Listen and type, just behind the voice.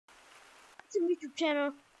to my YouTube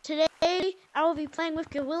channel. Today I will be playing with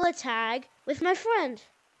Gorilla Tag with my friend.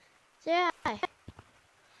 Say hi.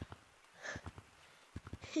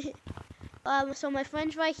 So my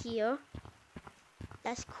friend's right here.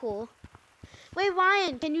 That's cool. Wait,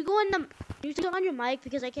 Ryan, can you go on your mic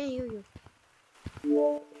because I can't hear you.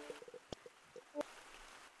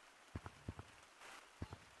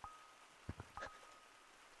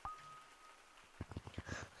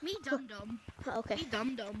 Me dum dum. Okay. Me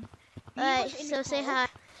dum dum. Alright, so say hi.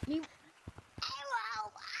 Hello,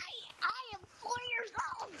 I am 4 years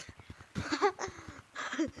old.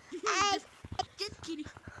 Just kidding.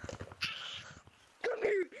 Come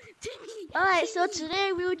here, Timmy. Alright, so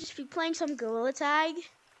today we will just be playing some Gorilla Tag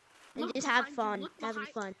and Look just have behind you, fun, having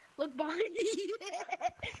fun. Look behind me.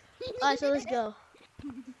 Alright, so let's go.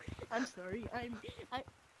 I'm sorry. I want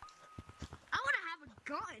to have a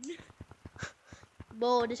gun.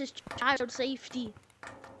 Whoa, this is child safety.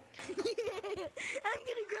 I'm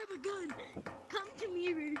gonna grab a gun. Come to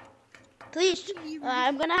me. Please,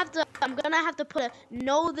 I'm gonna have to put a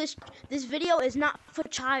no. This video is not for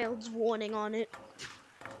child's warning on it.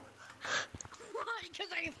 Why?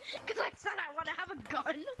 Because I said I want to have a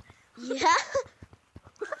gun. Yeah.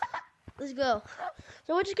 Let's go.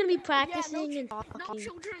 So we're just gonna be practicing and talking. No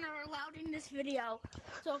children are allowed in this video.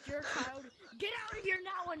 So if you're a child, get out of here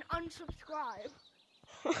now and unsubscribe.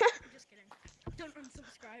 I'm just kidding. Don't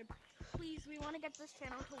unsubscribe. Please, we want to get this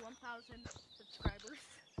channel to 1,000 subscribers.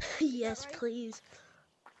 Yes, right? please.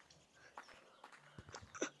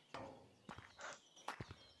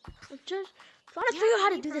 I'm just trying to figure out how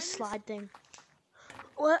to do this slide thing.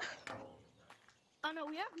 What? Oh no,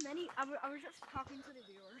 we have many. I was just talking to the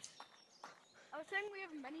viewers. I was saying we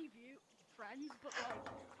have many friends, but like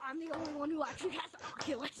I'm the only one who actually has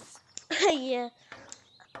Oculus. Yeah.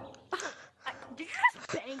 Did you just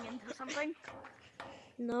bang into something?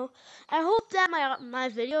 No. I hope that my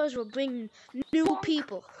videos will bring new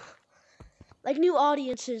people, like new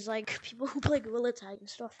audiences, like people who play Gorilla Tag and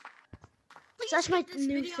stuff. So that's my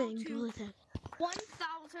new thing, Gorilla Tag.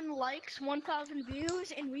 1,000 likes, 1,000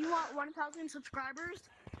 views, and we want 1,000 subscribers.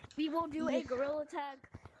 We will do a Gorilla Tag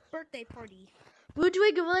birthday party. We'll do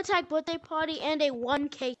a Gorilla Tag birthday party and a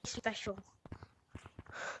 1K special.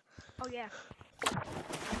 Oh yeah.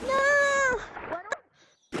 No!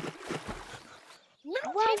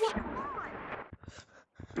 Little Timmy, come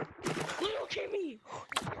on! Little Timmy!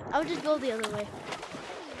 I'll just go the other way.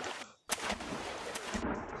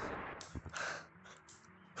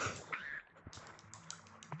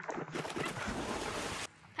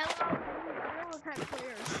 Hello, Gorilla Tag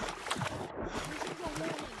players. This is a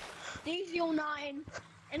warning. Daisy09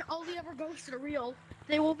 and all the other ghosts are real.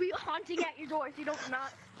 They will be haunting at your door if you don't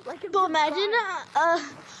not like it. But imagine a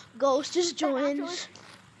ghost just joins.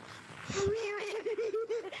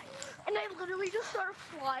 And they literally just started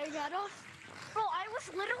flying at us. Bro, I was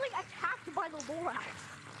literally attacked by the Lorax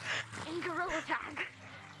in Gorilla Tag.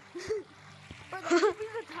 Bro, that should be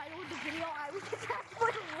the title of the video. I was attacked by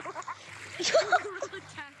the Lorax in Gorilla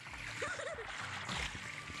Tag.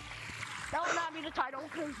 That would not be the title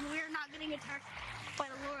because we're not getting attacked by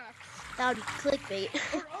the Lorax. That would be clickbait.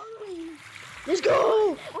 Or are we? Let's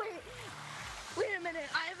go! Wait a minute.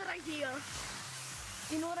 I have an idea.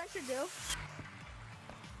 You know what I should do?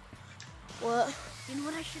 What? You know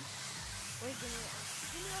what I should... Wait, give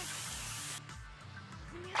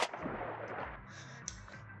me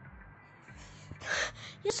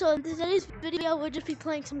Yeah, so in today's video, we'll just be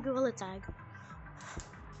playing some Gorilla Tag.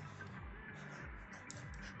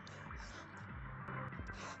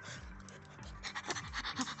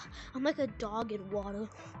 I'm like a dog in water.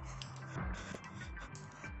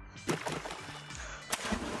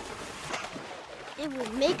 It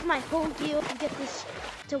will make my whole deal to get this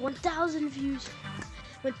to 1,000 views,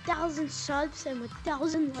 1,000 subs, and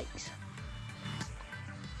 1,000 likes.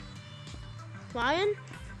 Ryan?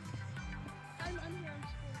 I'm here in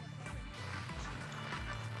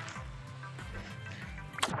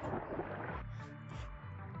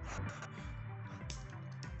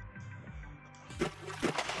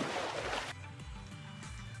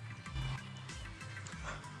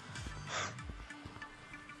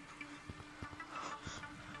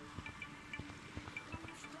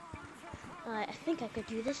I think I could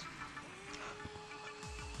do this.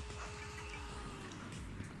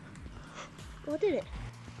 Oh, I did it.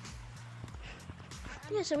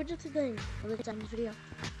 Yeah, so we're just doing a little time this video.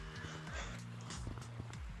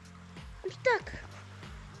 I'm stuck.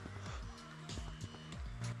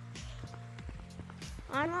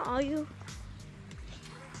 I'm not, are you?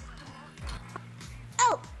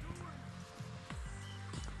 Oh!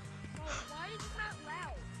 Why is it not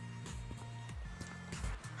loud?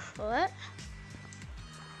 What?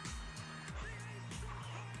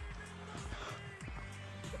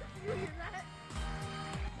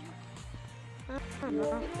 don't know. You know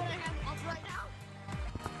what I have up right now?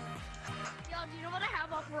 Yo, do you know what I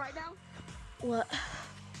have up right now? What?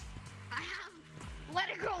 I have Let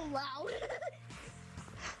It Grow Loud.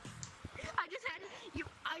 I just had you.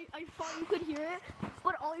 I thought you could hear it,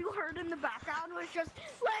 but all you heard in the background was just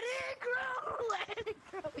Let It Grow, Let It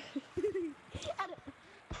Grow. And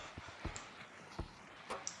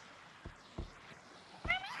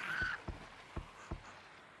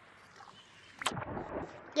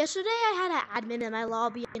Yesterday I had an admin in my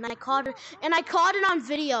lobby and I caught it on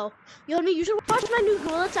video. You know what I mean? You should watch my new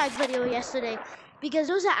gorilla tag video yesterday because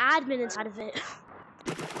there was an admin inside of it.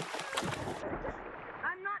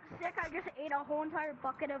 I'm not sick. I just ate a whole entire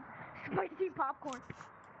bucket of spicy popcorn.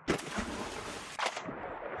 And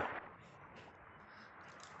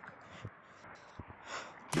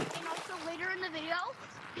also later in the video,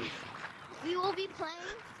 we will be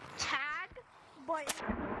playing tag, but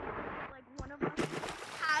like one of us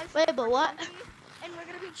has. Wait, but what? And we're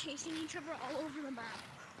gonna be chasing each other all over the map.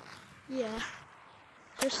 Yeah.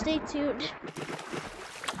 Just stay tuned.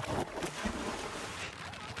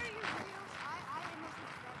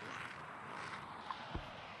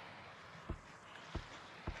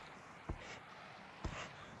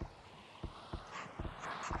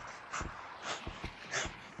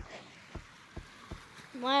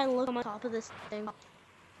 Why look on top of this thing?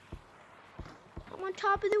 I'm on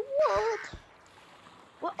top of the world.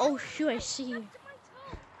 What? Oh shoot! I see you.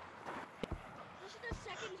 This is the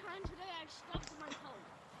second time today I've stubbed my toe.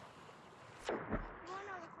 You wanna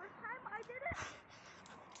know the first time I did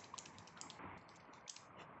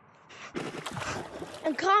it?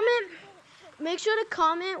 And comment. Make sure to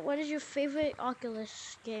comment. What is your favorite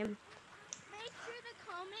Oculus game? Make sure to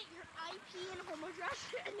comment your IP and home address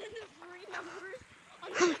and then the 3 numbers on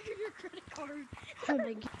the back of your credit card. Oh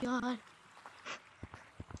my god.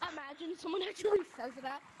 Imagine someone actually says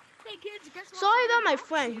that. Hey kids, guess what? Sorry about my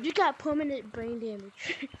friend. You just got permanent brain damage.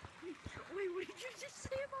 Wait, what did you just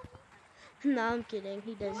say about me? No, I'm kidding.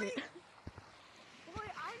 He doesn't. Boy,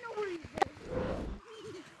 I know where he's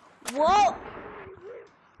been. Whoa!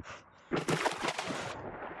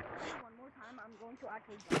 One more time, I'm going to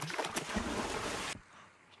actually jump.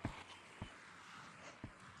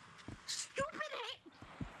 Stupid hate!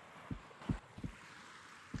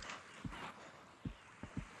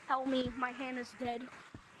 Help me, my hand is dead.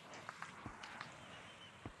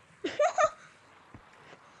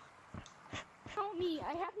 Help me,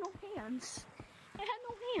 I have no hands. I have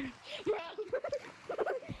no hands.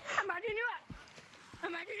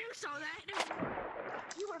 Imagine you saw that.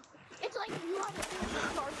 It's like you had a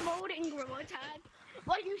dark mode in gorilla tag.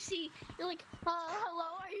 What you see, you're like,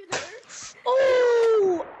 hello, are you there?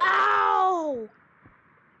 Oh! Ow!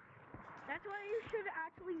 That's why you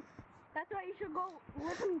should go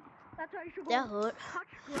listen. That's why you should go That hurt. touch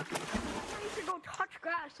grass. That's why you should go touch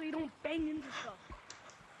grass so you don't bang into stuff.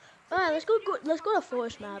 Alright, let's go to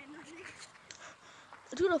forest map.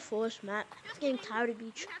 Let's go to forest map. I'm getting tired of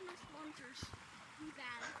beach. We have no sponsors. Too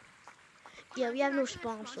bad. Yeah, we have no Imagine a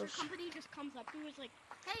sponsor sponsors. company just comes up to us like,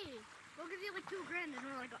 hey, we'll give you like $2 grand, and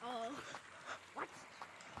we're like, oh, what?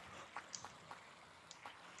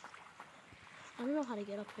 I don't know how to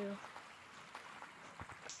get up here.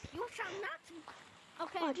 You shall not.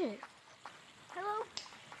 Okay. Oh, I did. Hello.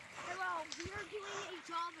 Hello. We are doing a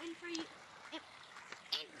job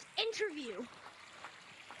interview.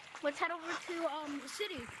 Let's head over to the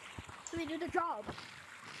city so we do the job.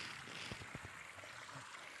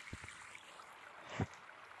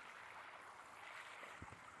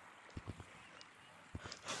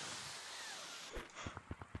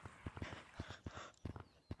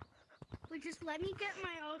 Wait, just let me get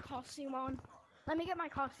my costume on. Let me get my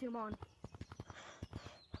costume on.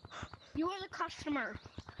 You are the customer.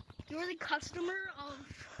 You are the customer of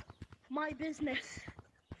my business.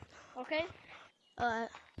 Okay? So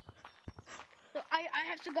I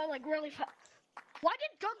have to go like really fast. Why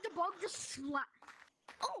did Doug the Bug just slap?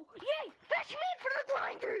 Oh, yay! Fetch me for the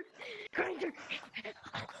grinder!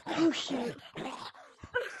 Oh shoot.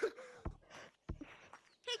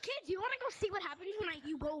 Hey kids, you wanna go see what happens when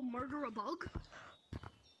you go murder a bug?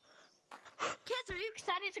 Kids, are you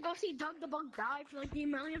excited to go see Doug the Bug die for like the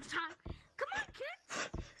millionth time? Come on, kids!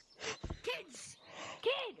 Kids!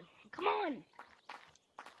 Kid! Come on!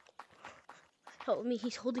 Help me,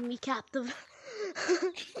 he's holding me captive.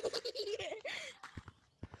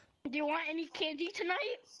 Do you want any candy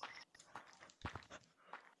tonight?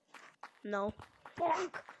 No.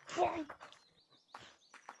 Bonk! Bonk!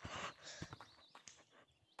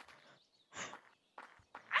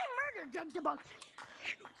 I murdered Doug the Bug!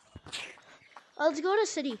 Let's go to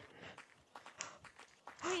city.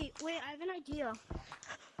 Wait, I have an idea.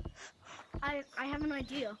 I have an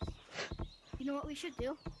idea. You know what we should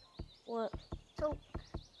do? What? So,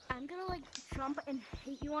 I'm gonna like jump and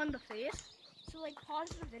hit you on the face. So like pause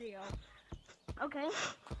the video. Okay?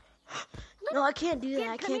 No, I can't do that. Kid,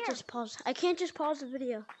 I come can't here. just pause. I can't just pause the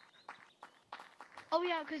video. Oh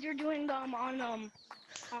yeah, because you're doing them on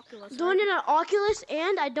Oculus. Doing right? it on Oculus,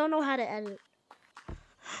 and I don't know how to edit.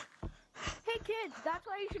 Hey kids, that's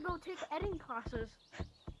why you should go take editing classes.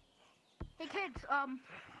 Hey kids,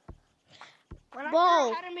 when I Whoa,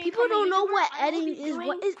 learn how to make people a don't know YouTuber, what I will editing be is. doing-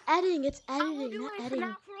 What is editing? It's I will editing, do not a editing.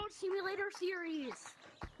 FNAF World Simulator series.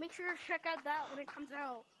 Make sure to check out that when it comes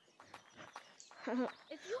out.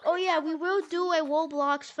 If you Oh kids yeah, have we a will PC do a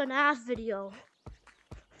Roblox FNAF video.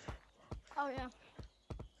 Oh yeah.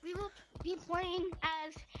 We will be playing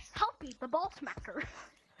as Helpy the Ball Smacker.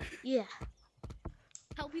 Yeah.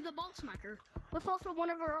 Helpy the Ball Smacker. With also one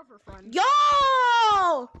of our other friends.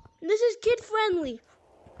 Yo! This is kid friendly.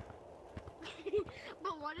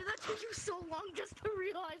 But why did that take you so long just to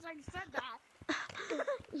realize I said that?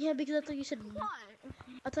 Yeah, because I thought you said. What?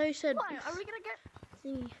 I thought you said. What? Are we gonna get...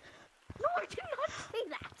 Thingy. No, I did not say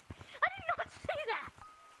that. I did not say that.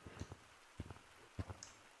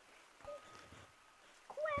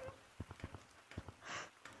 Quinn.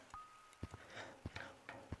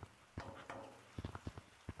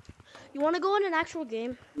 You want to go in an actual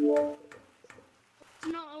game? No,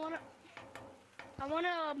 I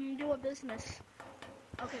wanna do a business.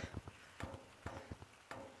 Okay.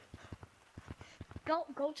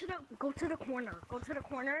 Go to the corner. Go to the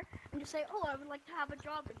corner and just say, "Oh, I would like to have a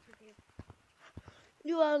job interview."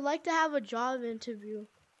 I would like to have a job interview.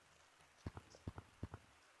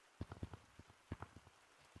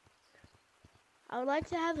 I would like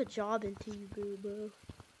to have a job interview, bro.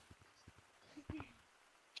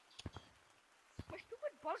 My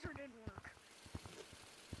stupid buzzer didn't work.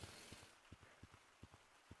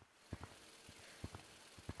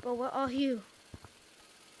 But what are you?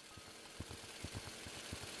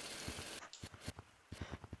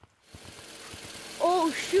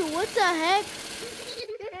 Oh shoot, what the heck?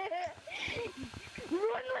 Run,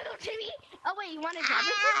 little Timmy! Oh wait, you want a job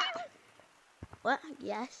interview? What?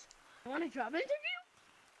 Yes. You want a job interview?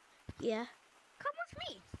 Yeah. Come with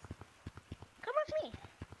me. Come with me.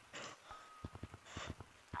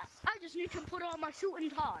 I just need to put on my suit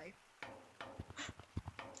and tie.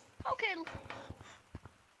 Okay.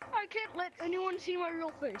 I can't let anyone see my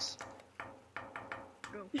real face.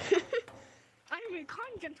 No. I am a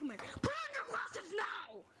kind gentleman. Put on your glasses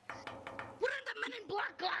now! Put on the Men in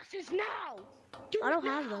Black glasses now! I don't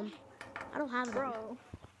have them. I don't have them.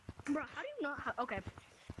 Bro, how do you not have... Okay.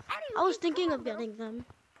 Anyway, I was thinking come of on, bro. getting them.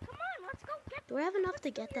 Come on, let's go get Do I have enough to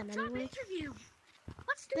let's get do them your job anyway? interview.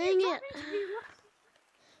 Let's do Dang your it. job interview.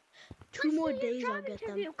 Two more Let's do your days job I'll get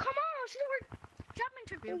interview. them. Come on, let's do our job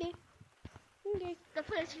interview. Okay. Okay. The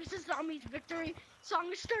Plants vs. Zombies victory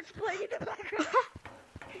song starts playing in the background.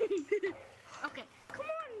 Okay, come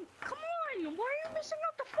on. Why are you missing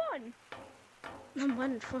out the fun? I'm right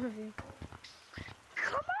in front of you.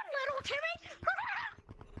 Come on, little Timmy.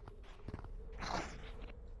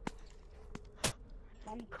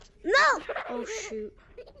 No! Oh shoot.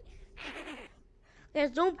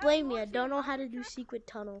 Guys, don't blame me. I don't know how to do secret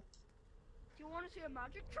tunnel. Do you want to see a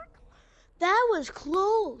magic trick? That was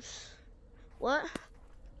close. What?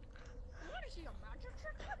 You want to see a magic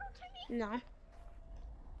trick, little Timmy? No.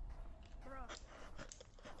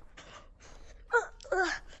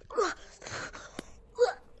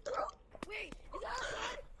 Wait, is that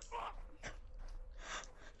outside?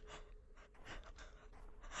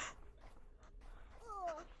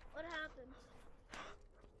 Oh, what happened?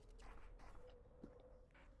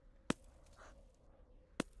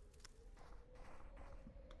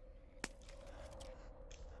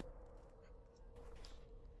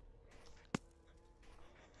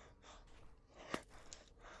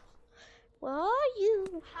 Where are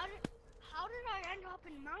you? How did I end up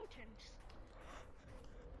in mountains?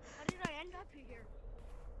 How did I end up here?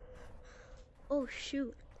 Oh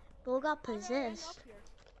shoot. Bo got How did I end possessed. up here?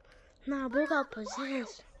 Nah, Bo got possessed.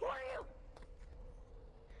 Who are you?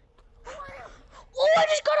 Who are you? Oh, I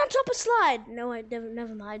just got on top of slide. No, I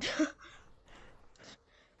never mind.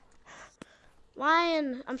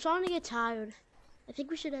 Ryan, I'm starting to get tired. I think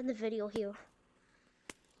we should end the video here.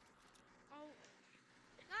 Oh,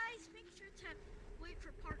 guys, make sure to wait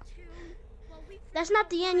for part 2. Well, That's not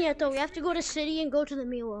the end yet, though. We have to go to city and go to the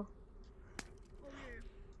Milo. Oh, yeah.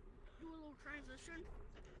 Do a little transition.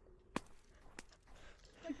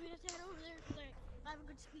 Like, we just head over there because I have a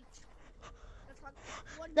good speech. That's like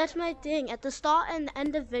 1 That's minute my long. thing. At the start and the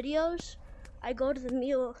end of videos, I go to the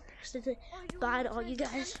Milo to say Oh, you bye want to all you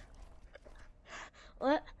transition? guys.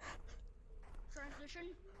 What? mission?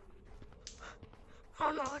 I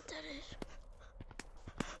don't know what that is.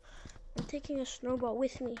 I'm taking a snowball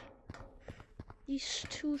with me. These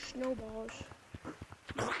 2 snowballs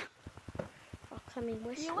are coming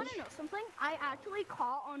with me. You want to know something? I actually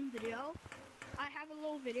caught on video. I have a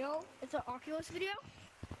little video. It's an Oculus video.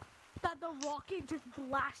 That the rocket just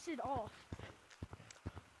blasted off.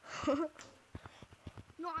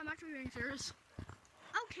 No, I'm actually being serious.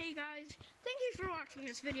 Okay, guys. Thank you for watching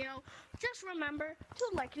this video. Just remember to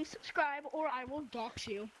like and subscribe or I will dox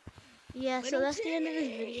you. Yeah, so that's the end of this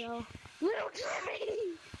video. Little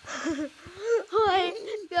Jimmy! Alright,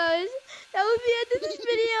 guys. That was the end of this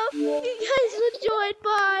video. You guys enjoyed.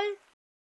 Bye.